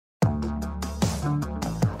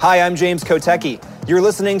Hi, I'm James Kotecki. You're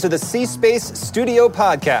listening to the C-Space Studio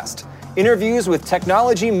Podcast. Interviews with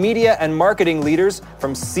technology, media, and marketing leaders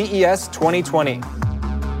from CES 2020.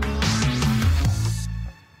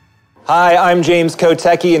 Hi, I'm James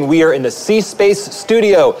Kotecki, and we are in the C-Space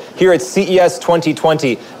Studio here at CES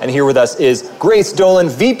 2020. And here with us is Grace Dolan,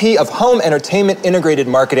 VP of Home Entertainment Integrated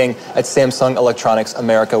Marketing at Samsung Electronics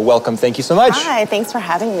America. Welcome. Thank you so much. Hi, thanks for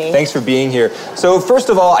having me. Thanks for being here. So first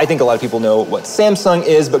of all, I think a lot of people know what Samsung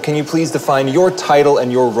is, but can you please define your title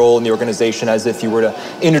and your role in the organization as if you were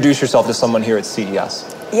to introduce yourself to someone here at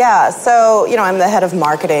CES? Yeah, so, I'm the head of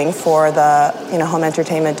marketing for the, home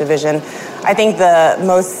entertainment division. I think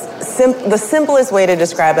the simplest way to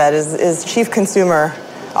describe that is chief consumer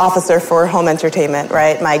officer for home entertainment,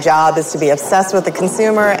 right? My job is to be obsessed with the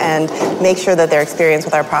consumer and make sure that their experience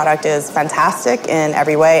with our product is fantastic in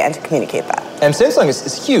every way and to communicate that. And Samsung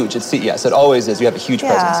is huge at CES. It always is. You have a huge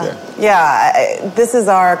presence here. Yeah, this is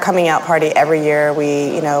our coming out party every year.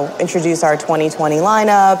 We, introduce our 2020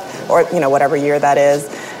 lineup or, whatever year that is.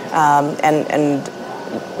 And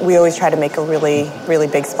we always try to make a really, really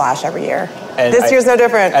big splash every year. And this year's no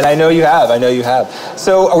different. And I know you have.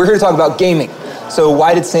 So we're here to talk about gaming. So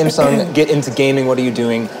why did Samsung get into gaming? What are you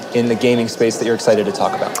doing in the gaming space that you're excited to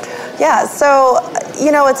talk about? Yeah, so,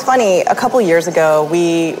 it's funny. A couple years ago,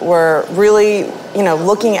 we were really,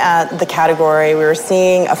 looking at the category. We were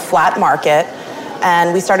seeing a flat market,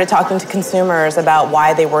 and we started talking to consumers about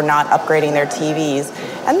why they were not upgrading their TVs.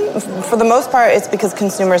 And for the most part, it's because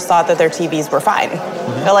consumers thought that their TVs were fine.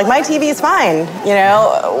 Mm-hmm. They're like, my TV is fine,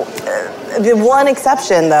 The one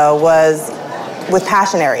exception, though, was with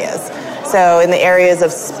passion areas. So in the areas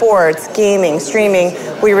of sports, gaming, streaming,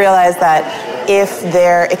 we realized that if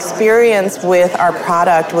their experience with our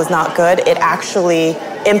product was not good, it actually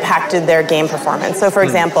impacted their game performance. So for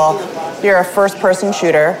example, you're a first-person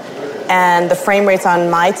shooter, and the frame rates on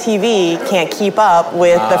my TV can't keep up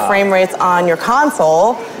with the frame rates on your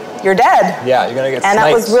console, you're dead. Yeah, you're going to get sniped. And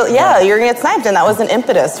that was you're going to get sniped. And that was an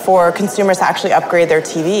impetus for consumers to actually upgrade their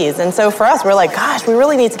TVs. And so for us, we're like, gosh, we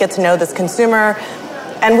really need to get to know this consumer,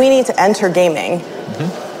 and we need to enter gaming.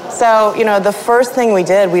 Mm-hmm. So, the first thing we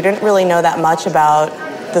did, we didn't really know that much about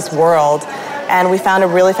this world. And we found a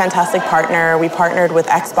really fantastic partner. We partnered with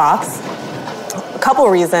Xbox. A couple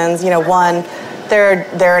reasons. One,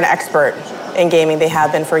 they're an expert in gaming. They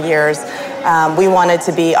have been for years. We wanted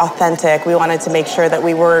to be authentic. We wanted to make sure that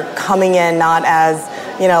we were coming in not as,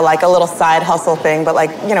 like a little side hustle thing, but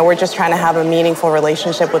we're just trying to have a meaningful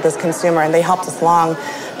relationship with this consumer, and they helped us along.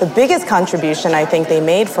 The biggest contribution I think they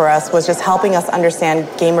made for us was just helping us understand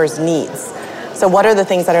gamers' needs. So what are the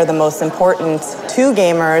things that are the most important to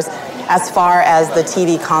gamers as far as the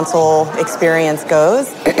TV console experience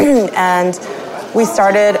goes? And we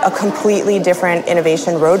started a completely different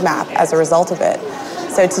innovation roadmap as a result of it.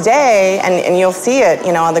 So today, and you'll see it,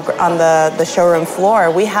 on the showroom floor,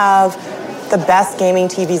 we have the best gaming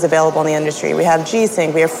TVs available in the industry. We have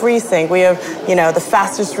G-Sync, we have FreeSync, we have, the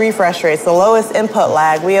fastest refresh rates, the lowest input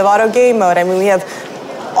lag, we have auto game mode. I mean, we have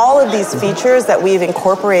all of these features that we've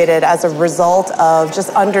incorporated as a result of just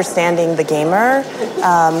understanding the gamer.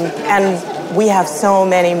 And we have so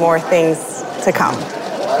many more things to come,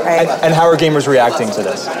 right? And how are gamers reacting to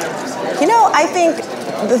this? I think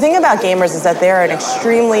the thing about gamers is that they're an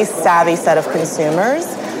extremely savvy set of consumers.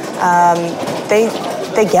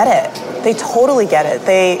 They get it. They totally get it.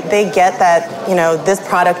 They get that, this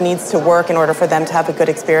product needs to work in order for them to have a good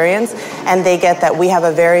experience. And they get that we have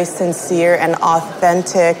a very sincere and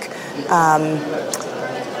authentic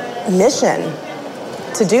mission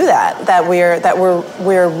to do that. That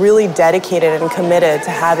we're really dedicated and committed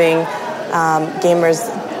to having gamers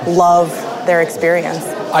love their experience.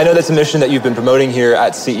 I know that's a mission that you've been promoting here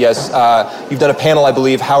at CES. You've done a panel, I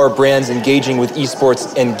believe, How Are Brands Engaging with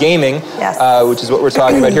Esports and Gaming, yes. Which is what we're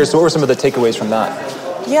talking about here. So what were some of the takeaways from that?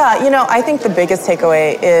 Yeah, I think the biggest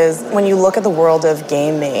takeaway is when you look at the world of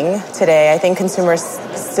gaming today, I think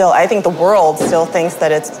the world still thinks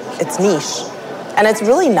that it's niche. And it's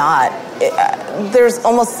really not. There's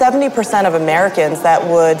almost 70% of Americans that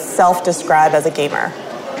would self-describe as a gamer.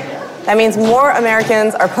 That means more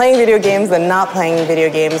Americans are playing video games than not playing video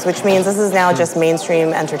games, which means this is now just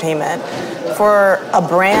mainstream entertainment. For a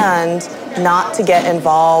brand not to get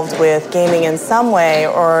involved with gaming in some way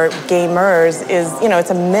or gamers is, it's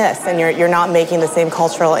a miss, and you're not making the same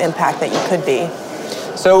cultural impact that you could be.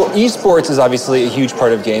 So esports is obviously a huge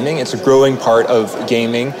part of gaming. It's a growing part of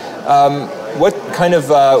gaming. What kind of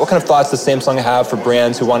thoughts does Samsung have for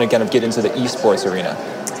brands who want to kind of get into the esports arena?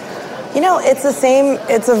 It's the same.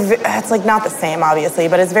 It's like not the same, obviously,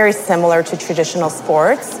 but it's very similar to traditional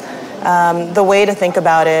sports. The way to think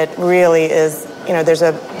about it really is there's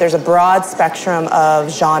a broad spectrum of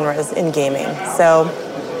genres in gaming. So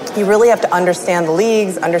you really have to understand the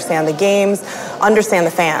leagues, understand the games, understand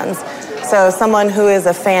the fans. So someone who is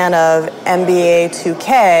a fan of NBA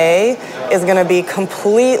 2K is going to be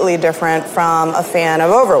completely different from a fan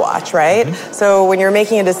of Overwatch, right? Mm-hmm. So when you're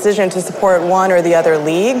making a decision to support one or the other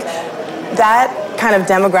league, that kind of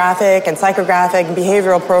demographic and psychographic and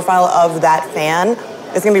behavioral profile of that fan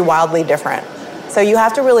is going to be wildly different. So you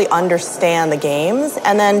have to really understand the games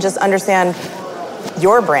and then just understand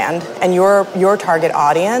your brand and your target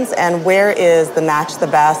audience and where is the match the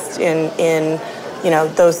best in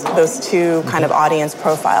those two kind of audience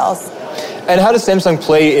profiles. And how does Samsung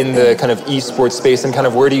play in the kind of esports space, and kind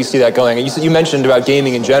of where do you see that going? You mentioned about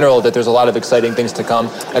gaming in general, that there's a lot of exciting things to come.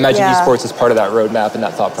 I imagine esports is part of that roadmap and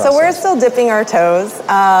that thought process. So we're still dipping our toes.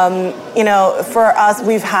 For us,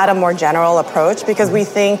 we've had a more general approach because we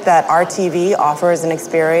think that our TV offers an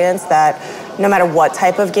experience that no matter what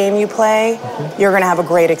type of game you play, you're going to have a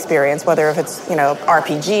great experience, whether if it's,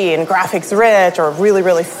 RPG and graphics rich or really,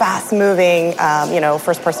 really fast moving,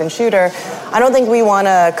 first person shooter. I don't think we want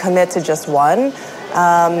to commit to just one.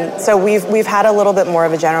 So we've had a little bit more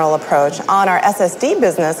of a general approach. On our SSD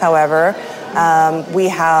business, however, we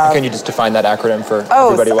have... Can you just define that acronym for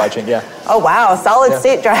everybody watching? Yeah. Oh, wow. Solid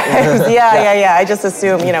state drives. Yeah. I just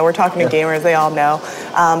assume, we're talking to gamers, they all know.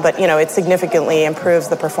 But, it significantly improves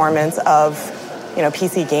the performance of,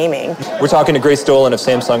 PC gaming. We're talking to Grace Dolan of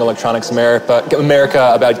Samsung Electronics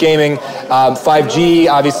America about gaming. 5G,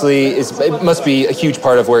 obviously, it must be a huge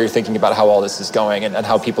part of where you're thinking about how all this is going and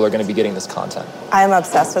how people are going to be getting this content. I'm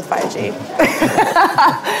obsessed with 5G.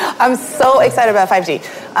 I'm so excited about 5G.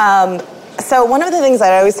 So one of the things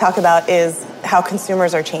that I always talk about is how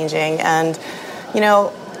consumers are changing. And,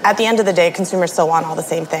 at the end of the day, consumers still want all the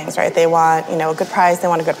same things, right? They want, a good price, they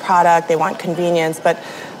want a good product, they want convenience. But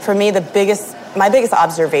for me, my biggest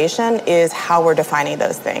observation is how we're defining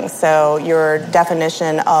those things. So your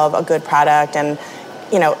definition of a good product and,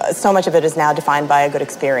 so much of it is now defined by a good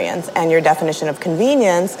experience. And your definition of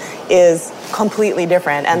convenience is completely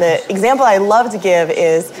different. And the example I love to give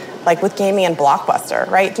is like with gaming and Blockbuster,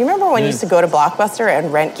 right? Do you remember when you used to go to Blockbuster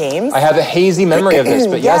and rent games? I have a hazy memory of this,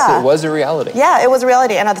 but yes, it was a reality. Yeah, it was a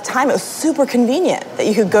reality. And at the time, it was super convenient that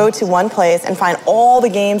you could go to one place and find all the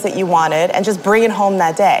games that you wanted and just bring it home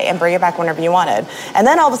that day and bring it back whenever you wanted. And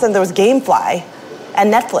then all of a sudden, there was GameFly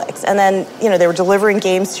and Netflix. And then, they were delivering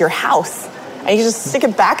games to your house. And you could just stick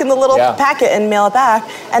it back in the little packet and mail it back.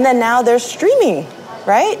 And then now there's streaming,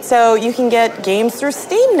 right? So you can get games through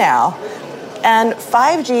Steam now. And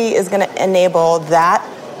 5G is going to enable that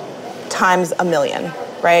times a million,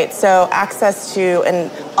 right? So access to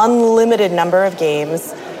an unlimited number of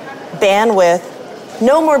games, bandwidth,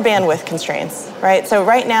 no more bandwidth constraints, right? So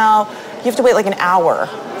right now, you have to wait like an hour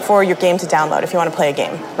for your game to download if you want to play a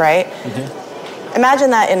game, right? Mm-hmm.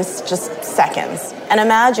 Imagine that in just seconds. And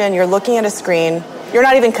imagine you're looking at a screen, you're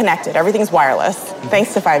not even connected, everything's wireless,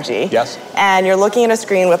 thanks to 5G. Yes. And you're looking at a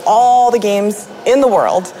screen with all the games in the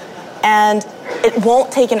world, and it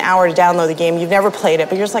won't take an hour to download the game. You've never played it,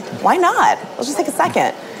 but you're just like, why not? Let's just take a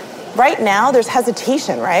second. Right now, there's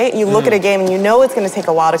hesitation, right? You look at a game and you know it's going to take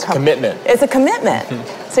a while to come. Commitment. It's a commitment.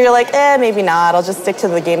 So you're like, maybe not. I'll just stick to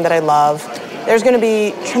the game that I love. There's going to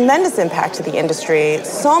be tremendous impact to the industry,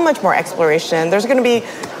 so much more exploration. There's going to be,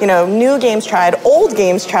 new games tried, old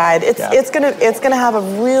games tried. It's going to have a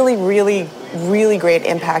really, really, really great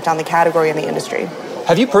impact on the category and the industry.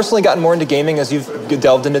 Have you personally gotten more into gaming as you've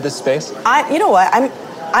delved into this space? You know what?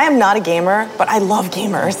 I am not a gamer, but I love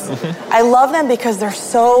gamers. I love them because they're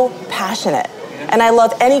so passionate. And I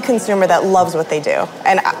love any consumer that loves what they do.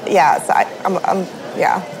 And I'm a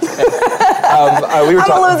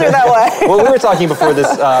loser that way. Well, we were talking before this.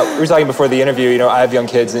 We were talking before the interview. I have young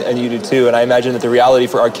kids, and you do too. And I imagine that the reality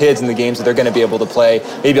for our kids and the games that they're going to be able to play,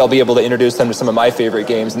 maybe I'll be able to introduce them to some of my favorite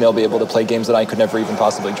games, and they'll be able to play games that I could never even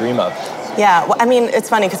possibly dream of. Yeah, well, I mean, it's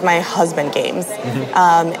funny because my husband games,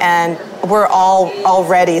 and we're all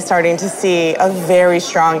already starting to see a very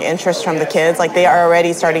strong interest from the kids. Like, they are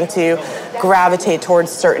already starting to gravitate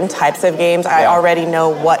towards certain types of games. I already know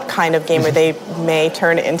what kind of gamer they may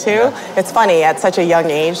turn into. It's funny, at such a young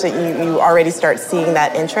age that you already start seeing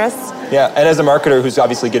that interest. Yeah, and as a marketer who's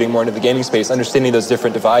obviously getting more into the gaming space, understanding those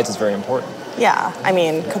different divides is very important. Yeah, I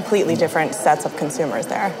mean, completely different sets of consumers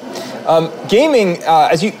there. Gaming,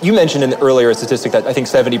 as you mentioned in the earlier statistic that I think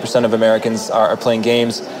 70% of Americans are playing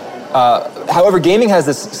games. However, gaming has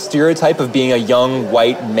this stereotype of being a young,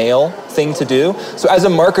 white, male thing to do. So as a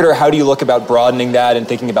marketer, how do you look about broadening that and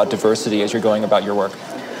thinking about diversity as you're going about your work?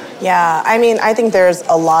 Yeah, I mean, I think there's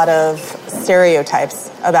a lot of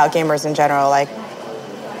stereotypes about gamers in general. Like,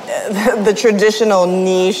 the traditional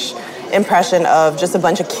niche impression of just a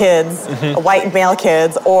bunch of kids, white male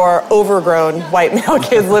kids, or overgrown white male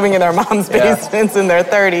kids living in their mom's basements in their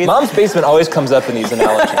 30s. Mom's basement always comes up in these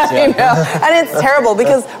analogies. I know. And it's terrible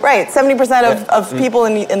because, 70% of people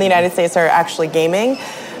in the United States are actually gaming.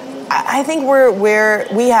 I think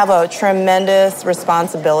we have a tremendous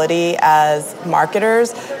responsibility as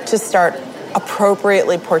marketers to start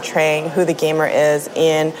appropriately portraying who the gamer is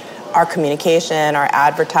in our communication, our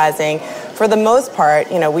advertising. For the most part,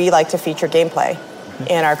 we like to feature gameplay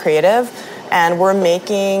in our creative, and we're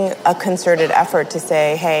making a concerted effort to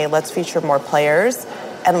say, hey, let's feature more players,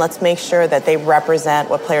 and let's make sure that they represent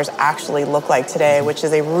what players actually look like today, which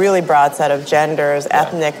is a really broad set of genders,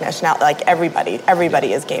 ethnic, nationality, like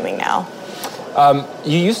everybody is gaming now.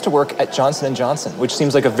 You used to work at Johnson & Johnson, which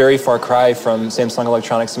seems like a very far cry from Samsung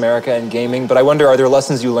Electronics America and gaming, but I wonder, are there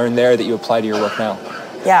lessons you learned there that you apply to your work now?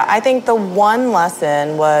 Yeah, I think the one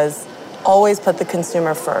lesson was always put the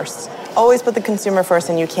consumer first. Always put the consumer first,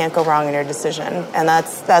 and you can't go wrong in your decision. And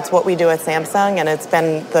that's what we do at Samsung, and it's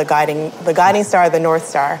been the guiding star, the North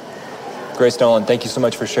Star. Grace Dolan, thank you so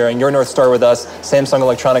much for sharing your North Star with us, Samsung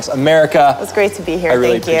Electronics America. It was great to be here. I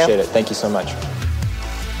really appreciate it. Thank you so much.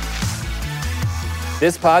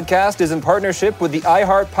 This podcast is in partnership with the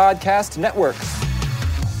iHeart Podcast Network.